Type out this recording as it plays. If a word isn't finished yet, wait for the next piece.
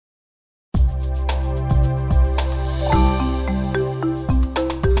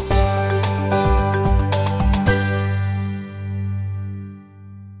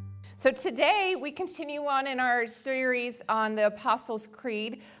So today we continue on in our series on the Apostles'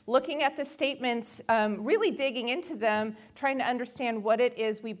 Creed, looking at the statements, really digging into them, trying to understand what it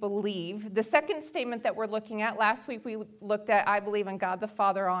is we believe. The second statement that we're looking at, last week we looked at, I believe in God the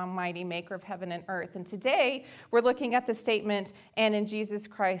Father Almighty, maker of heaven and earth. And today we're looking at the statement, and in Jesus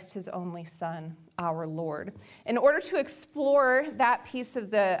Christ, his only Son, our Lord. In order to explore that piece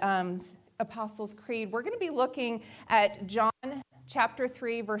of the Apostles' Creed, we're going to be looking at John chapter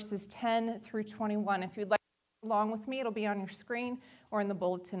 3, verses 10 through 21. If you'd like to follow along with me, it'll be on your screen or in the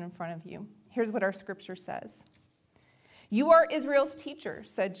bulletin in front of you. Here's what our scripture says. "You are Israel's teacher,"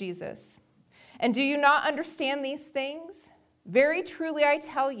 said Jesus. "And do you not understand these things? Very truly I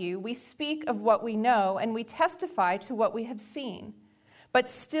tell you, we speak of what we know, and we testify to what we have seen. But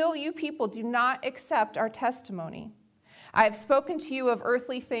still you people do not accept our testimony. I have spoken to you of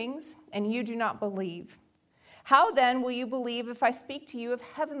earthly things, and you do not believe. How then will you believe if I speak to you of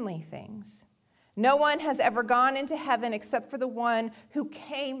heavenly things? No one has ever gone into heaven except for the one who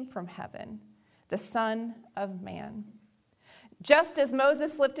came from heaven, the Son of Man. Just as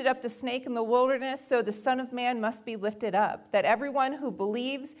Moses lifted up the snake in the wilderness, so the Son of Man must be lifted up, that everyone who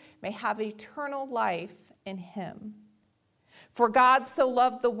believes may have eternal life in him. For God so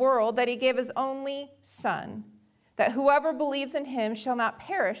loved the world that he gave his only Son, that whoever believes in him shall not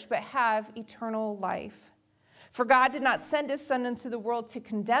perish but have eternal life. For God did not send his Son into the world to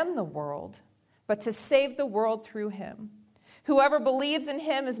condemn the world, but to save the world through him. Whoever believes in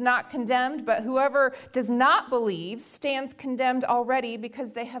him is not condemned, but whoever does not believe stands condemned already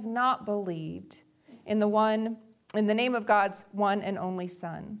because they have not believed in the name of God's one and only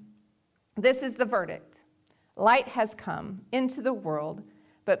Son. This is the verdict. Light has come into the world,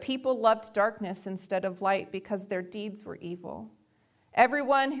 but people loved darkness instead of light because their deeds were evil.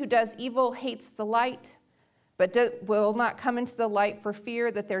 Everyone who does evil hates the light, but will not come into the light for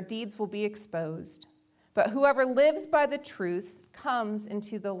fear that their deeds will be exposed. But whoever lives by the truth comes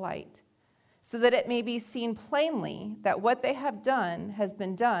into the light, so that it may be seen plainly that what they have done has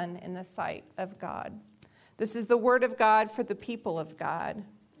been done in the sight of God." This is the word of God for the people of God.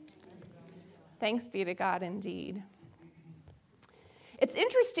 Thanks be to God indeed. It's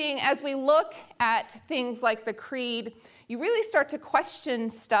interesting as we look at things like the Creed, you really start to question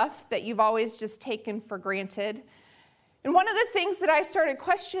stuff that you've always just taken for granted. And one of the things that I started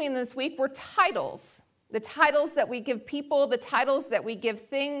questioning this week were titles. The titles that we give people, the titles that we give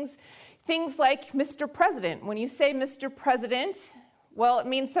things. Things like Mr. President. When you say Mr. President, well, it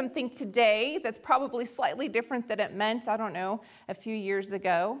means something today that's probably slightly different than it meant, I don't know, a few years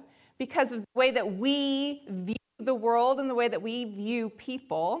ago, because of the way that we view the world and the way that we view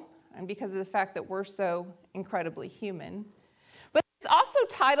people, and because of the fact that we're so incredibly human. But it's also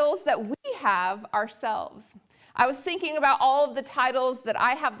titles that we have ourselves. I was thinking about all of the titles that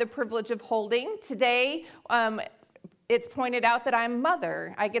I have the privilege of holding. Today, it's pointed out that I'm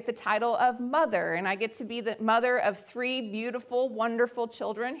mother. I get the title of mother, and I get to be the mother of 3 beautiful, wonderful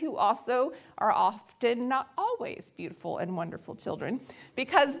children who also are often not always beautiful and wonderful children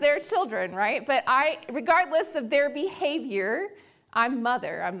because they're children, right? But regardless of their behavior, I'm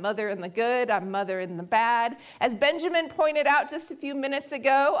mother. I'm mother in the good. I'm mother in the bad. As Benjamin pointed out just a few minutes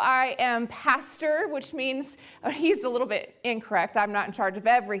ago, I am pastor, which means he's a little bit incorrect. I'm not in charge of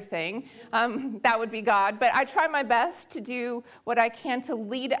everything. That would be God. But I try my best to do what I can to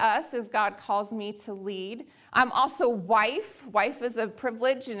lead us as God calls me to lead. I'm also wife. Wife is a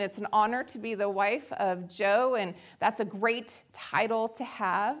privilege, and it's an honor to be the wife of Joe, and that's a great title to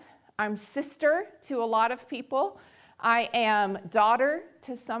have. I'm sister to a lot of people. I am daughter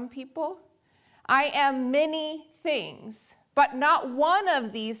to some people. I am many things, but not one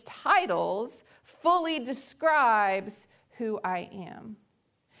of these titles fully describes who I am.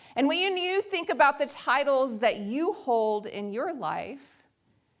 And when you think about the titles that you hold in your life,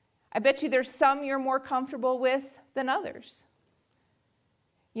 I bet you there's some you're more comfortable with than others.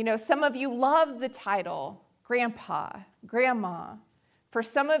 You know, some of you love the title grandpa, grandma. For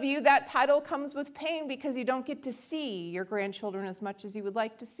some of you, that title comes with pain because you don't get to see your grandchildren as much as you would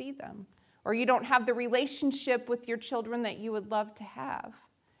like to see them, or you don't have the relationship with your children that you would love to have.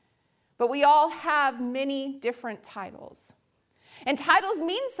 But we all have many different titles. And titles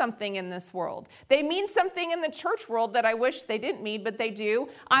mean something in this world. They mean something in the church world that I wish they didn't mean, but they do.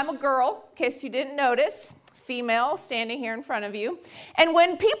 I'm a girl, in case you didn't notice. Female standing here in front of you. And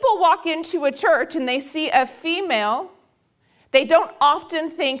when people walk into a church and they see a female, they don't often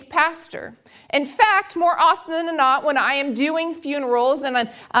think pastor. In fact, more often than not, when I am doing funerals and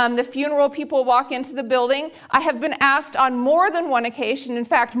the funeral people walk into the building, I have been asked on more than one occasion, in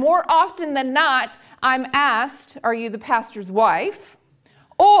fact, more often than not, I'm asked, "Are you the pastor's wife?"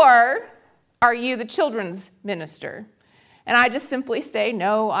 Or are you the children's minister? And I just simply say,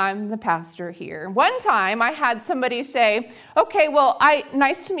 no, I'm the pastor here. One time I had somebody say, okay, well,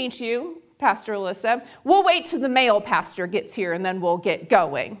 nice to meet you, Pastor Alyssa. We'll wait till the male pastor gets here and then we'll get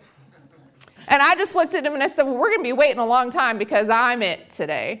going. And I just looked at him and I said, well, we're going to be waiting a long time because I'm it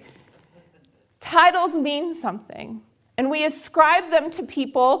today. Titles mean something. And we ascribe them to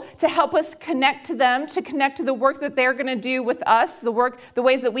people to help us connect to them, to connect to the work that they're going to do with us, the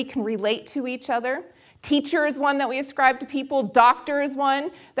ways that we can relate to each other. Teacher is one that we ascribe to people. Doctor is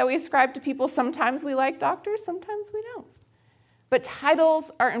one that we ascribe to people. Sometimes we like doctors, sometimes we don't. But titles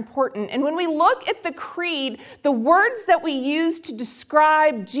are important. And when we look at the creed, the words that we use to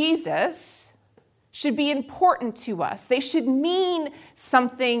describe Jesus should be important to us. They should mean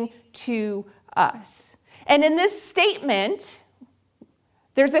something to us. And in this statement,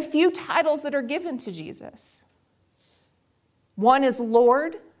 there's a few titles that are given to Jesus. One is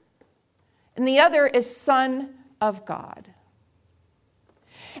Lord, and the other is Son of God.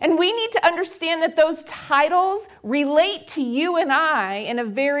 And we need to understand that those titles relate to you and I in a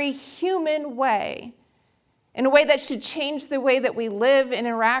very human way, in a way that should change the way that we live and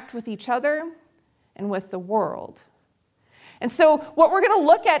interact with each other and with the world. And so what we're going to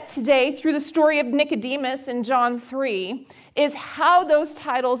look at today through the story of Nicodemus in John 3 is how those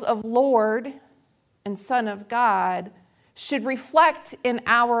titles of Lord and Son of God should reflect in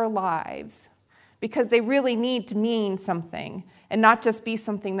our lives, because they really need to mean something and not just be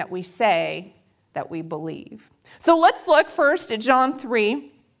something that we say that we believe. So let's look first at John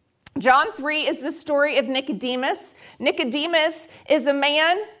 3. John 3 is the story of Nicodemus. Nicodemus is a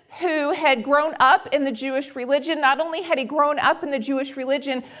man who had grown up in the Jewish religion. Not only had he grown up in the Jewish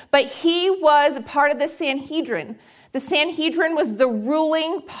religion, but he was a part of the Sanhedrin. The Sanhedrin was the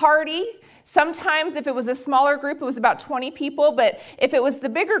ruling party. Sometimes if it was a smaller group, it was about 20 people, but if it was the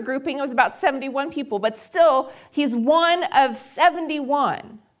bigger grouping, it was about 71 people. But still, he's one of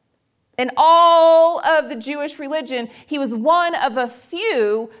 71. In all of the Jewish religion, he was one of a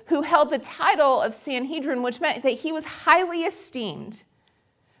few who held the title of Sanhedrin, which meant that he was highly esteemed,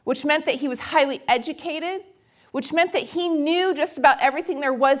 which meant that he was highly educated, which meant that he knew just about everything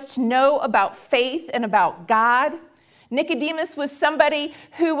there was to know about faith and about God. Nicodemus was somebody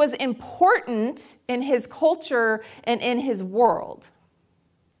who was important in his culture and in his world.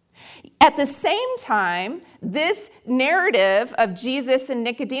 At the same time, this narrative of Jesus and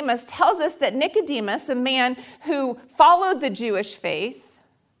Nicodemus tells us that Nicodemus, a man who followed the Jewish faith,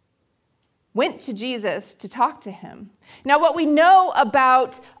 went to Jesus to talk to him. Now, what we know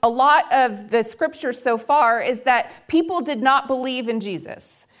about a lot of the scriptures so far is that people did not believe in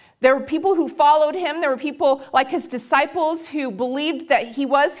Jesus. There were people who followed him. There were people like his disciples who believed that he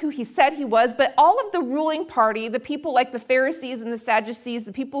was who he said he was. But all of the ruling party, the people like the Pharisees and the Sadducees,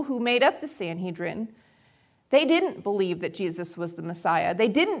 the people who made up the Sanhedrin, they didn't believe that Jesus was the Messiah. They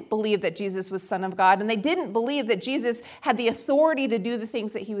didn't believe that Jesus was Son of God, and they didn't believe that Jesus had the authority to do the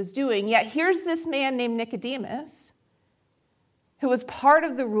things that he was doing. Yet here's this man named Nicodemus, who was part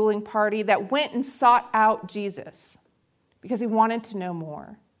of the ruling party that went and sought out Jesus because he wanted to know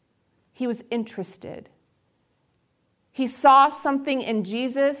more. He was interested. He saw something in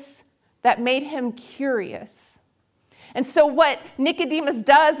Jesus that made him curious. And so what Nicodemus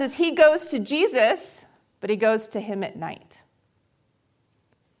does is he goes to Jesus, but he goes to him at night.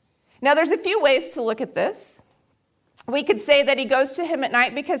 Now, there's a few ways to look at this. We could say that he goes to him at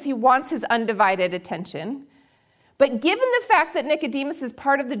night because he wants his undivided attention. But given the fact that Nicodemus is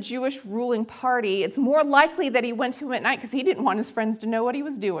part of the Jewish ruling party, it's more likely that he went to him at night because he didn't want his friends to know what he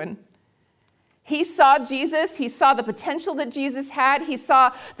was doing. He saw Jesus. He saw the potential that Jesus had. He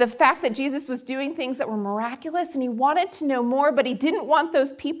saw the fact that Jesus was doing things that were miraculous, and he wanted to know more, but he didn't want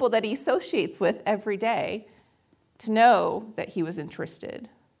those people that he associates with every day to know that he was interested,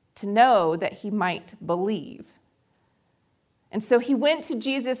 to know that he might believe. And so he went to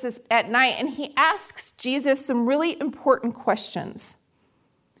Jesus at night, and he asks Jesus some really important questions.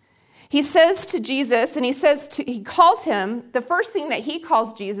 He says to Jesus, and he calls him, the first thing that he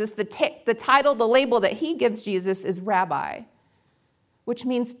calls Jesus, the title, the label that he gives Jesus is Rabbi, which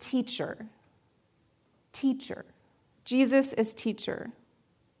means teacher. Teacher. Jesus is teacher.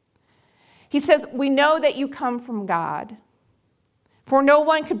 He says, we know that you come from God, for no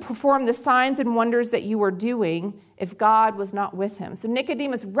one could perform the signs and wonders that you are doing if God was not with him. So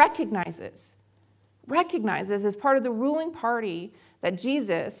Nicodemus recognizes as part of the ruling party that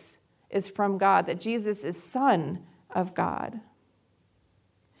Jesus is from God, that Jesus is Son of God.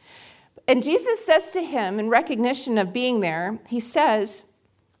 And Jesus says to him, in recognition of being there, he says,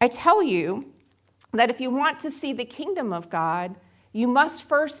 I tell you that if you want to see the kingdom of God, You must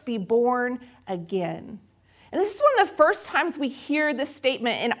first be born again. And this is one of the first times we hear this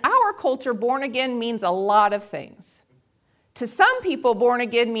statement. In our culture, born again means a lot of things. To some people, born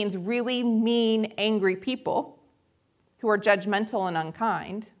again means really mean, angry people who are judgmental and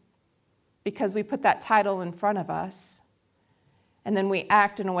unkind because we put that title in front of us, and then we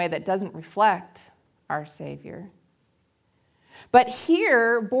act in a way that doesn't reflect our Savior. But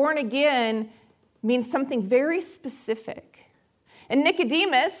here, born again means something very specific. And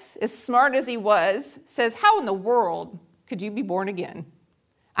Nicodemus, as smart as he was, says, how in the world could you be born again?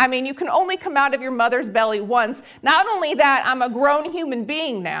 I mean, you can only come out of your mother's belly once. Not only that, I'm a grown human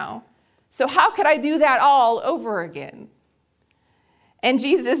being now. So how could I do that all over again? And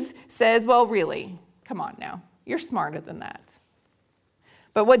Jesus says, well, really, come on now. You're smarter than that.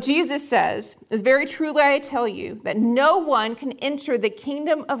 But what Jesus says is, very truly I tell you that no one can enter the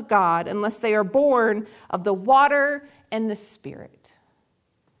kingdom of God unless they are born of the water and the Spirit.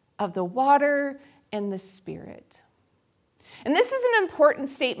 Of the water and the Spirit. And this is an important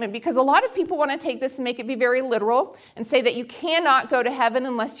statement because a lot of people want to take this and make it be very literal and say that you cannot go to heaven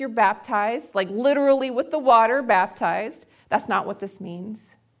unless you're baptized, like literally with the water baptized. That's not what this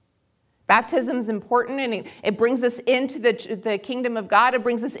means. Baptism is important, and it brings us into the kingdom of God. It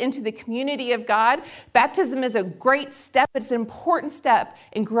brings us into the community of God. Baptism is a great step. It's an important step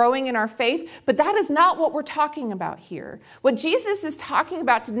in growing in our faith, but that is not what we're talking about here. What Jesus is talking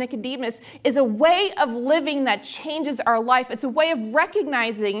about to Nicodemus is a way of living that changes our life. It's a way of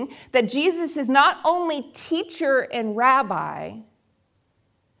recognizing that Jesus is not only teacher and rabbi,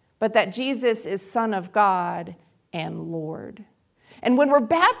 but that Jesus is Son of God and Lord. And when we're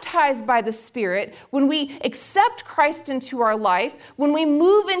baptized by the Spirit, when we accept Christ into our life, when we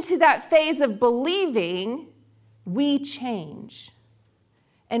move into that phase of believing, we change.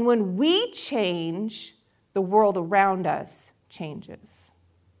 And when we change, the world around us changes.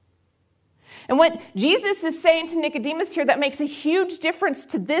 And what Jesus is saying to Nicodemus here that makes a huge difference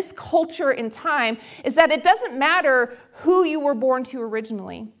to this culture and time is that it doesn't matter who you were born to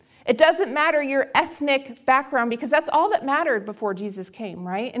originally. It doesn't matter your ethnic background, because that's all that mattered before Jesus came,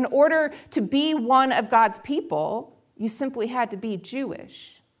 right? In order to be one of God's people, you simply had to be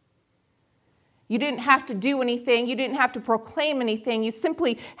Jewish. You didn't have to do anything. You didn't have to proclaim anything. You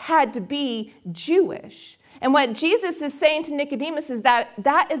simply had to be Jewish. And what Jesus is saying to Nicodemus is that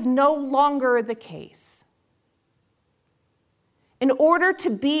that is no longer the case. In order to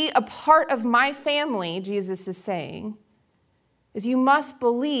be a part of my family, Jesus is saying, is you must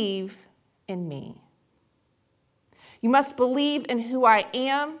believe in me. You must believe in who I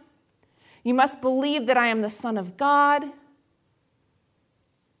am. You must believe that I am the Son of God.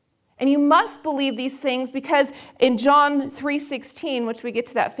 And you must believe these things because in John 3:16, which we get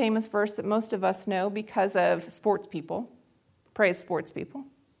to that famous verse that most of us know because of sports people, praise sports people.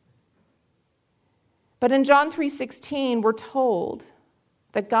 But in John 3:16, we're told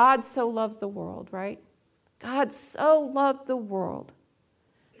that God so loved the world, right? God so loved the world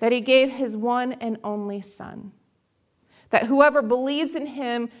that he gave his one and only Son, that whoever believes in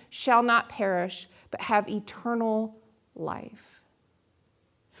him shall not perish, but have eternal life.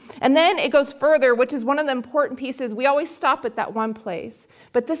 And then it goes further, which is one of the important pieces. We always stop at that one place.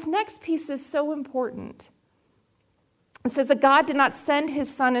 But this next piece is so important. It says that God did not send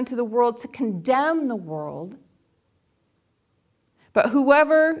his Son into the world to condemn the world, but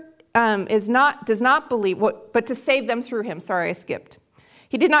whoever does not believe, but to save them through him. Sorry, I skipped.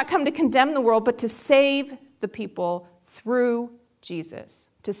 He did not come to condemn the world, but to save the people through Jesus.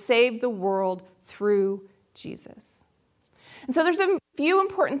 To save the world through Jesus. And so there's a few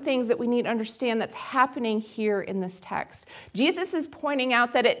important things that we need to understand that's happening here in this text. Jesus is pointing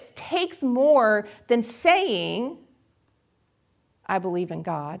out that it takes more than saying, I believe in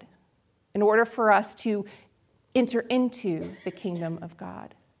God, in order for us to enter into the kingdom of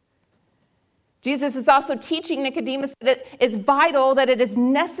God. Jesus is also teaching Nicodemus that it is vital, that it is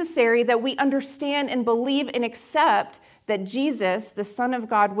necessary that we understand and believe and accept that Jesus, the Son of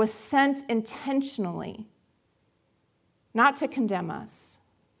God, was sent intentionally, not to condemn us,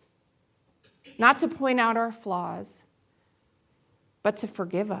 not to point out our flaws, but to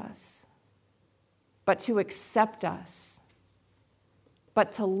forgive us, but to accept us,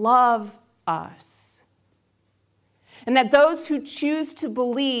 but to love us. And that those who choose to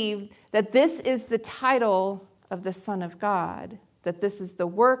believe that this is the title of the Son of God, that this is the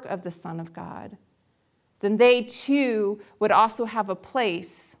work of the Son of God, then they too would also have a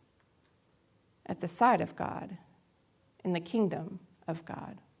place at the side of God, in the kingdom of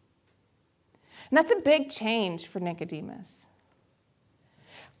God. And that's a big change for Nicodemus.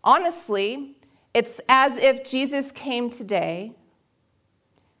 Honestly, it's as if Jesus came today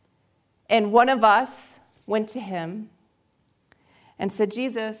And one of us went to him and said,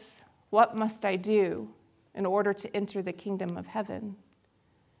 Jesus, what must I do in order to enter the kingdom of heaven?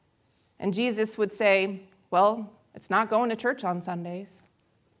 And Jesus would say, well, it's not going to church on Sundays.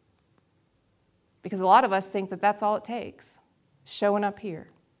 Because a lot of us think that that's all it takes, showing up here.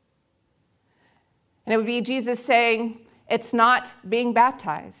 And it would be Jesus saying, it's not being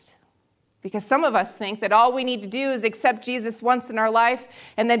baptized. Because some of us think that all we need to do is accept Jesus once in our life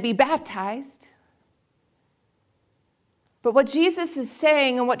and then be baptized. But what Jesus is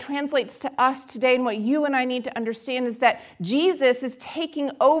saying and what translates to us today and what you and I need to understand is that Jesus is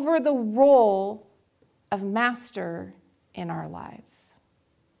taking over the role of master in our lives.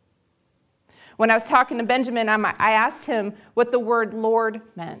 When I was talking to Benjamin, I asked him what the word Lord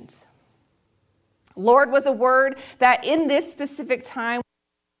meant. Lord was a word that in this specific time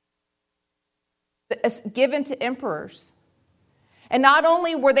was given to emperors. And not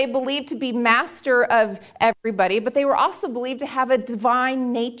only were they believed to be master of everybody, but they were also believed to have a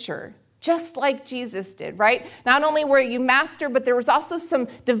divine nature, just like Jesus did, right? Not only were you master, but there was also some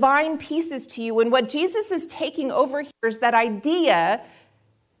divine pieces to you. And what Jesus is taking over here is that idea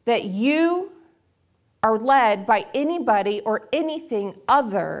that you are led by anybody or anything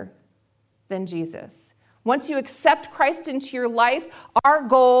other than Jesus. Once you accept Christ into your life, our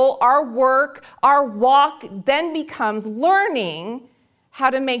goal, our work, our walk then becomes learning how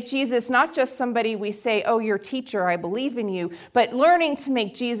to make Jesus not just somebody we say, oh, you're a teacher, I believe in you, but learning to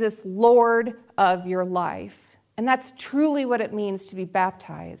make Jesus Lord of your life. And that's truly what it means to be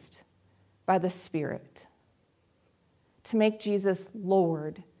baptized by the Spirit, to make Jesus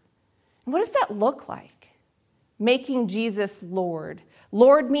Lord. And what does that look like? Making Jesus Lord.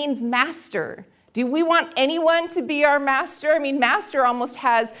 Lord means master. Do we want anyone to be our master? I mean, master almost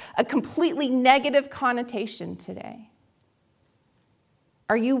has a completely negative connotation today.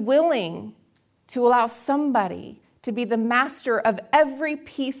 Are you willing to allow somebody to be the master of every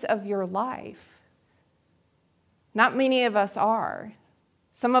piece of your life? Not many of us are.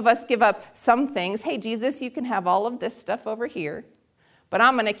 Some of us give up some things. Hey, Jesus, you can have all of this stuff over here, but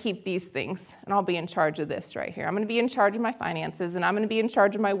I'm going to keep these things, and I'll be in charge of this right here. I'm going to be in charge of my finances, and I'm going to be in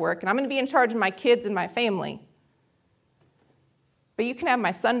charge of my work, and I'm going to be in charge of my kids and my family. But you can have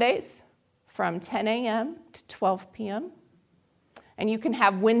my Sundays from 10 a.m. to 12 p.m., and you can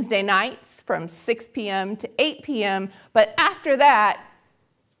have Wednesday nights from 6 p.m. to 8 p.m., but after that,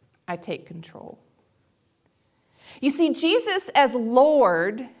 I take control. You see, Jesus as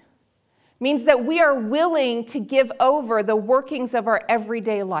Lord means that we are willing to give over the workings of our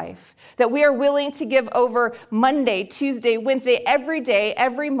everyday life, that we are willing to give over Monday, Tuesday, Wednesday, every day,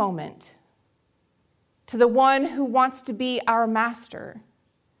 every moment to the one who wants to be our master.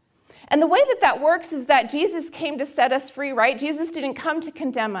 And the way that that works is that Jesus came to set us free, right? Jesus didn't come to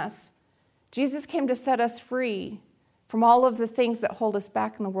condemn us. Jesus came to set us free from all of the things that hold us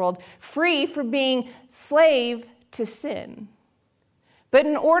back in the world, free from being slave to sin. But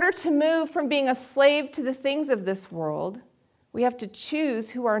in order to move from being a slave to the things of this world, we have to choose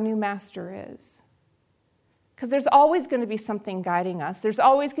who our new master is. Because there's always going to be something guiding us. There's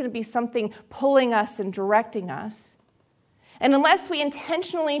always going to be something pulling us and directing us. And unless we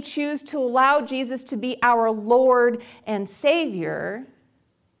intentionally choose to allow Jesus to be our Lord and Savior,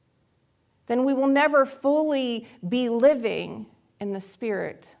 then we will never fully be living in the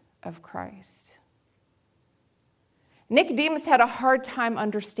Spirit of Christ. Nicodemus had a hard time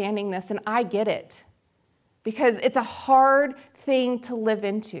understanding this, and I get it, because it's a hard thing to live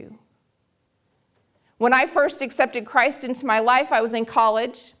into. When I first accepted Christ into my life, I was in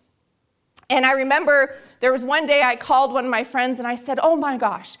college, and I remember there was one day I called one of my friends, and I said, oh my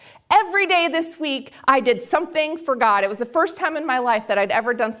gosh, every day this week I did something for God. It was the first time in my life that I'd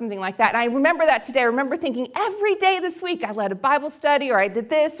ever done something like that, and I remember that today. I remember thinking every day this week I led a Bible study, or I did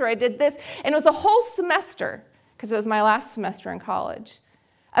this, or I did this, and it was a whole semester, because it was my last semester in college,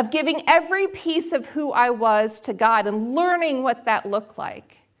 of giving every piece of who I was to God and learning what that looked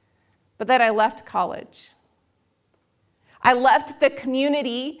like. But then I left college. I left the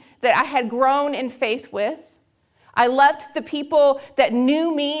community that I had grown in faith with. I left the people that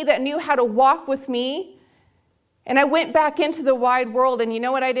knew me, that knew how to walk with me. And I went back into the wide world, and you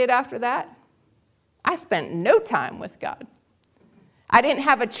know what I did after that? I spent no time with God. I didn't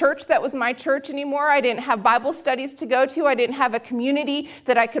have a church that was my church anymore. I didn't have Bible studies to go to. I didn't have a community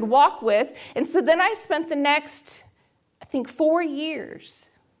that I could walk with. And so then I spent the next, 4 years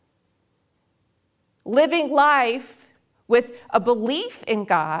living life with a belief in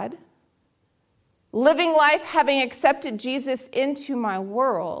God, living life having accepted Jesus into my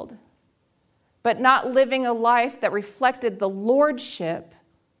world, but not living a life that reflected the lordship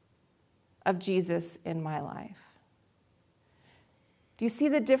of Jesus in my life. Do you see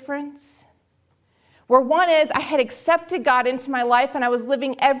the difference? Where one is, I had accepted God into my life and I was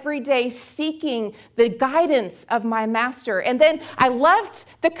living every day seeking the guidance of my master. And then I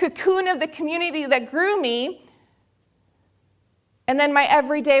left the cocoon of the community that grew me. And then my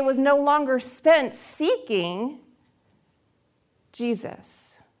everyday was no longer spent seeking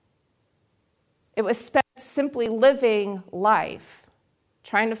Jesus. It was spent simply living life,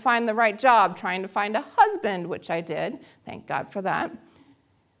 trying to find the right job, trying to find a husband, which I did. Thank God for that.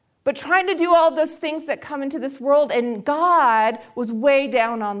 But trying to do all those things that come into this world, and God was way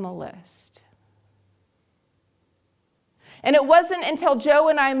down on the list. And it wasn't until Joe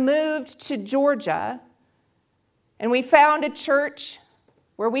and I moved to Georgia, and we found a church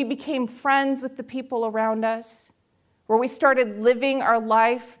where we became friends with the people around us, where we started living our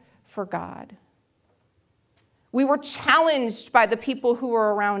life for God. We were challenged by the people who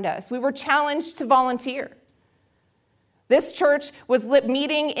were around us. We were challenged to volunteer. This church was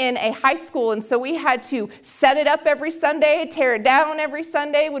meeting in a high school, and so we had to set it up every Sunday, tear it down every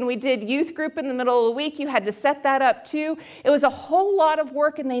Sunday. When we did youth group in the middle of the week, you had to set that up too. It was a whole lot of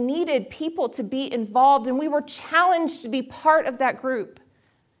work, and they needed people to be involved, and we were challenged to be part of that group.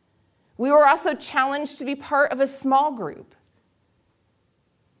 We were also challenged to be part of a small group.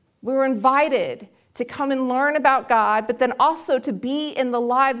 We were invited to come and learn about God, but then also to be in the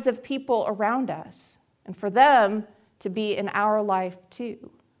lives of people around us, and for them to be in our life too.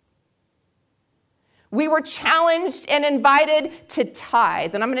 We were challenged and invited to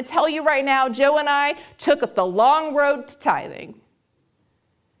tithe. And I'm going to tell you right now, Joe and I took the long road to tithing.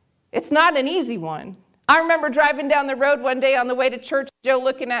 It's not an easy one. I remember driving down the road one day on the way to church, Joe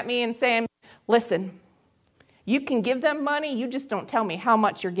looking at me and saying, listen, you can give them money, you just don't tell me how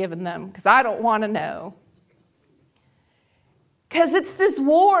much you're giving them, because I don't want to know. Because it's this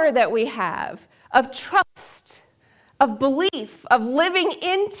war that we have of trust, of belief, of living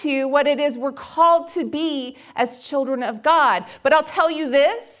into what it is we're called to be as children of God. But I'll tell you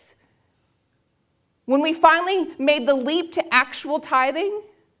this, when we finally made the leap to actual tithing,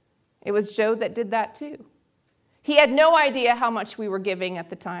 it was Joe that did that too. He had no idea how much we were giving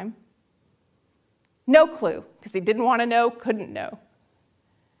at the time. No clue, because he didn't want to know, couldn't know.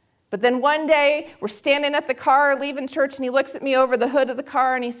 But then one day, we're standing at the car, leaving church, and he looks at me over the hood of the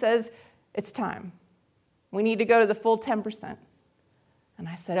car and he says, it's time. We need to go to the full 10%. And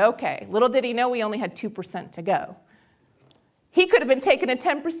I said, okay. Little did he know we only had 2% to go. He could have been taking a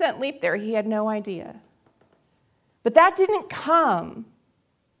 10% leap there. He had no idea. But that didn't come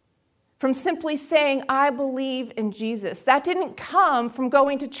from simply saying, I believe in Jesus. That didn't come from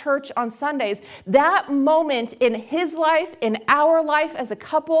going to church on Sundays. That moment in his life, in our life as a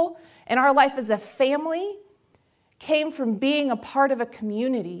couple, in our life as a family, came from being a part of a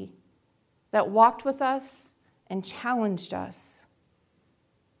community that walked with us and challenged us,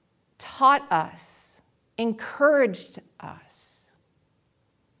 taught us, encouraged us.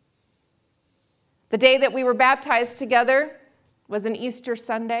 The day that we were baptized together was an Easter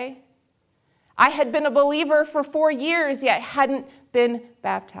Sunday. I had been a believer for 4 years, yet hadn't been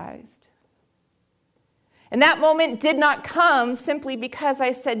baptized. And that moment did not come simply because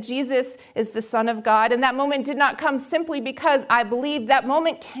I said Jesus is the Son of God. And that moment did not come simply because I believed. That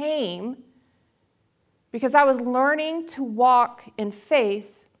moment came because I was learning to walk in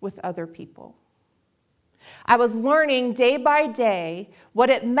faith with other people. I was learning day by day what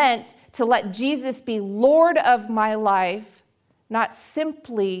it meant to let Jesus be Lord of my life, not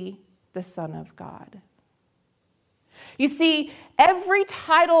simply the Son of God. You see, every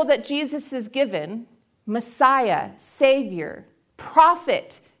title that Jesus is given, Messiah, Savior,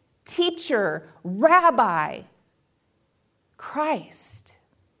 Prophet, Teacher, Rabbi, Christ,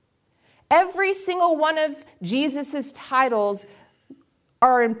 every single one of Jesus' titles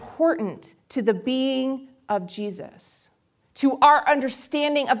are important to the being of Jesus, to our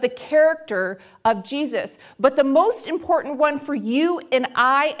understanding of the character of Jesus. But the most important one for you and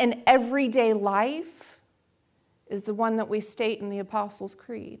I in everyday life is the one that we state in the Apostles'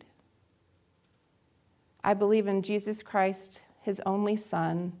 Creed. I believe in Jesus Christ, his only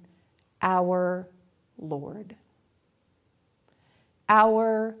Son, our Lord.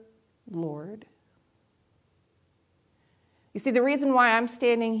 Our Lord. You see, the reason why I'm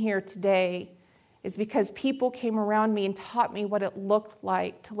standing here today is because people came around me and taught me what it looked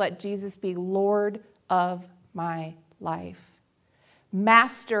like to let Jesus be Lord of my life,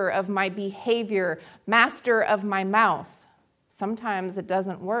 master of my behavior, master of my mouth. Sometimes it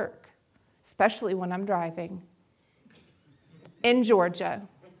doesn't work, especially when I'm driving in Georgia.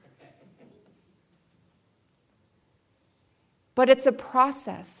 But it's a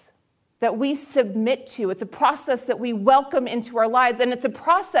process that we submit to. It's a process that we welcome into our lives. And it's a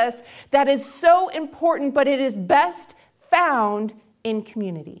process that is so important, but it is best found in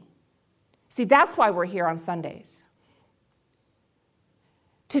community. See, that's why we're here on Sundays.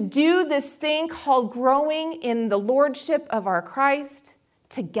 To do this thing called growing in the lordship of our Christ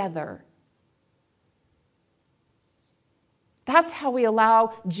together. That's how we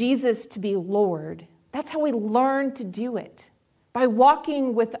allow Jesus to be Lord. That's how we learn to do it. By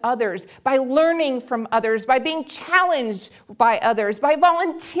walking with others, by learning from others, by being challenged by others, by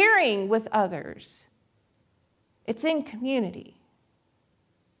volunteering with others. It's in community.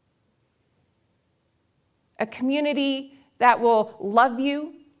 A community that will love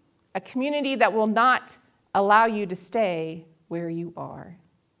you, a community that will not allow you to stay where you are,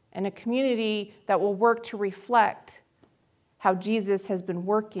 and a community that will work to reflect how Jesus has been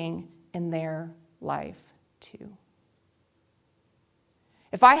working in their life too.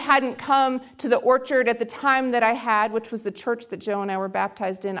 If I hadn't come to the Orchard at the time that I had, which was the church that Joe and I were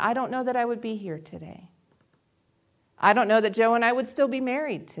baptized in, I don't know that I would be here today. I don't know that Joe and I would still be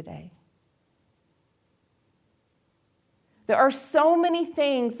married today. There are so many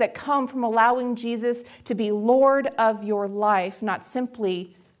things that come from allowing Jesus to be Lord of your life, not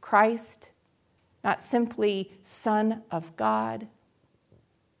simply Christ, not simply Son of God.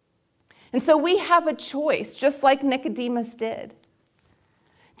 And so we have a choice, just like Nicodemus did.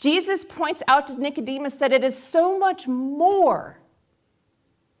 Jesus points out to Nicodemus that it is so much more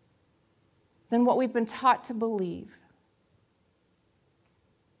than what we've been taught to believe.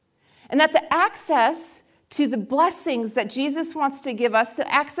 And that the access to the blessings that Jesus wants to give us, the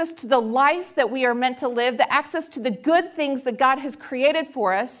access to the life that we are meant to live, the access to the good things that God has created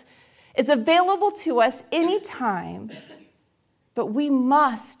for us, is available to us anytime. But we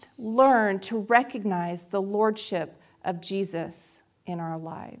must learn to recognize the lordship of Jesus in our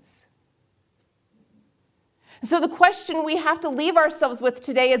lives. So the question we have to leave ourselves with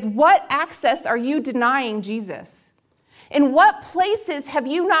today is, what access are you denying Jesus? In what places have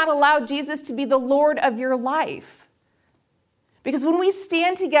you not allowed Jesus to be the Lord of your life? Because when we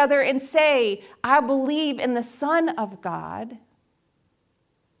stand together and say, I believe in the Son of God,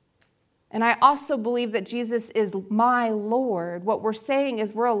 and I also believe that Jesus is my Lord, what we're saying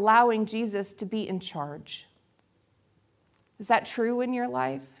is we're allowing Jesus to be in charge. Is that true in your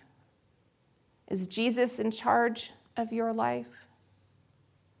life? Is Jesus in charge of your life?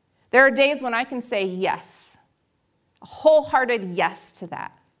 There are days when I can say yes, a wholehearted yes to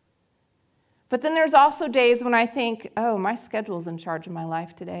that. But then there's also days when I think, oh, my schedule's in charge of my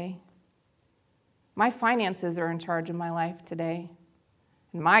life today. My finances are in charge of my life today.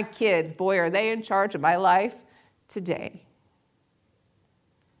 And my kids, boy, are they in charge of my life today.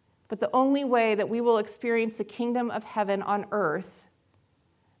 But the only way that we will experience the kingdom of heaven on earth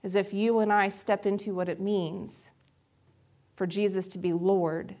is if you and I step into what it means for Jesus to be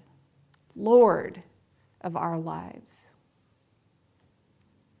Lord of our lives.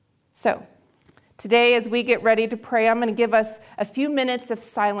 So, today as we get ready to pray, I'm going to give us a few minutes of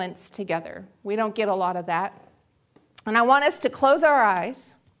silence together. We don't get a lot of that. And I want us to close our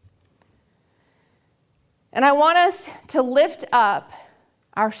eyes. And I want us to lift up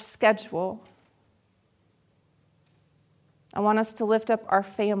our schedule. I want us to lift up our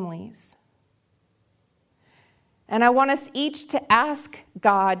families. And I want us each to ask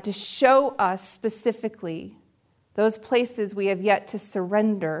God to show us specifically those places we have yet to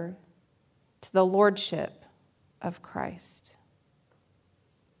surrender to the lordship of Christ.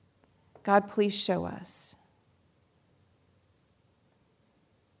 God, please show us.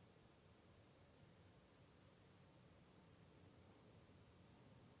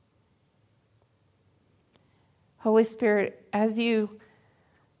 Holy Spirit, as you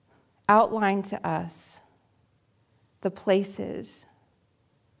outline to us the places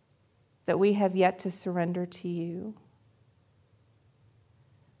that we have yet to surrender to you,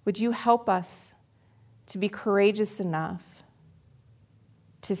 would you help us to be courageous enough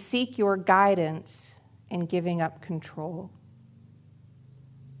to seek your guidance in giving up control?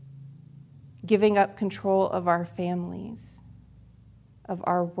 Giving up control of our families, of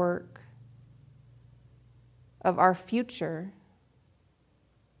our work, of our future,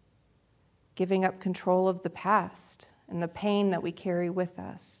 giving up control of the past and the pain that we carry with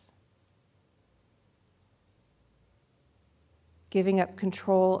us, giving up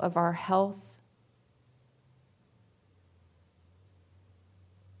control of our health,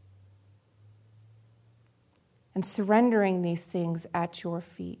 and surrendering these things at your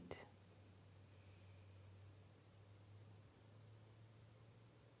feet.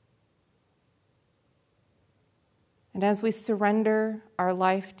 And And as we surrender our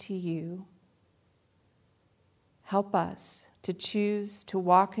life to you, help us to choose to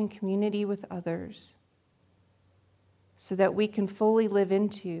walk in community with others so that we can fully live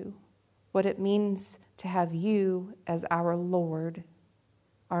into what it means to have you as our Lord,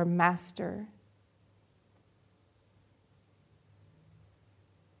 our Master.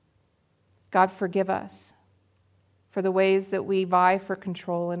 God, forgive us for the ways that we vie for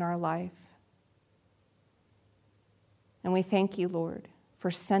control in our life. And we thank you, Lord,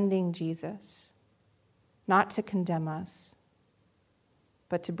 for sending Jesus, not to condemn us,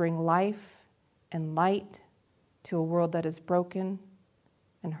 but to bring life and light to a world that is broken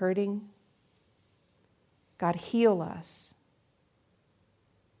and hurting. God, heal us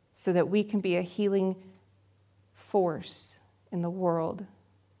so that we can be a healing force in the world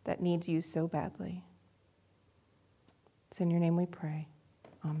that needs you so badly. It's in your name we pray.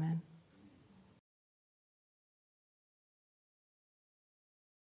 Amen.